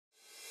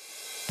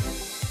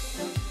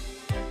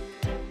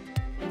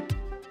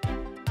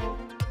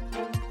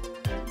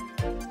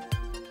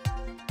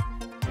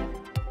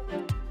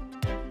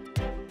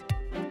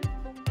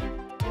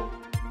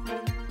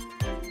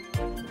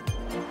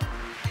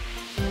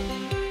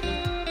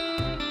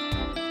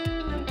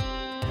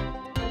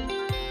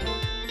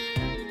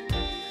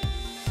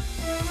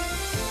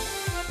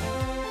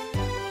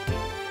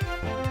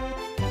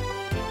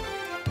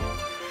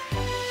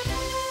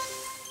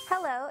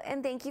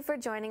you for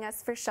joining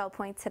us for Shell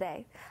Point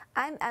today.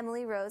 I'm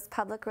Emily Rose,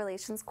 Public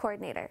Relations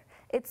Coordinator.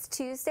 It's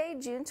Tuesday,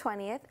 June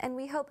 20th, and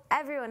we hope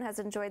everyone has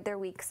enjoyed their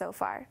week so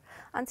far.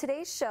 On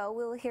today's show,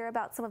 we'll hear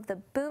about some of the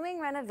booming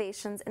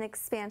renovations and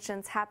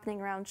expansions happening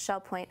around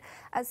Shell Point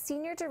as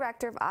Senior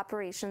Director of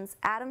Operations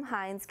Adam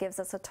Hines gives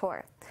us a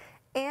tour.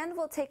 And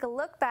we'll take a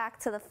look back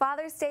to the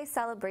Father's Day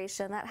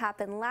celebration that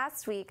happened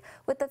last week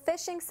with the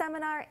fishing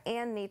seminar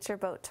and nature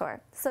boat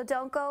tour. So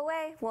don't go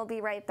away, we'll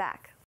be right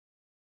back.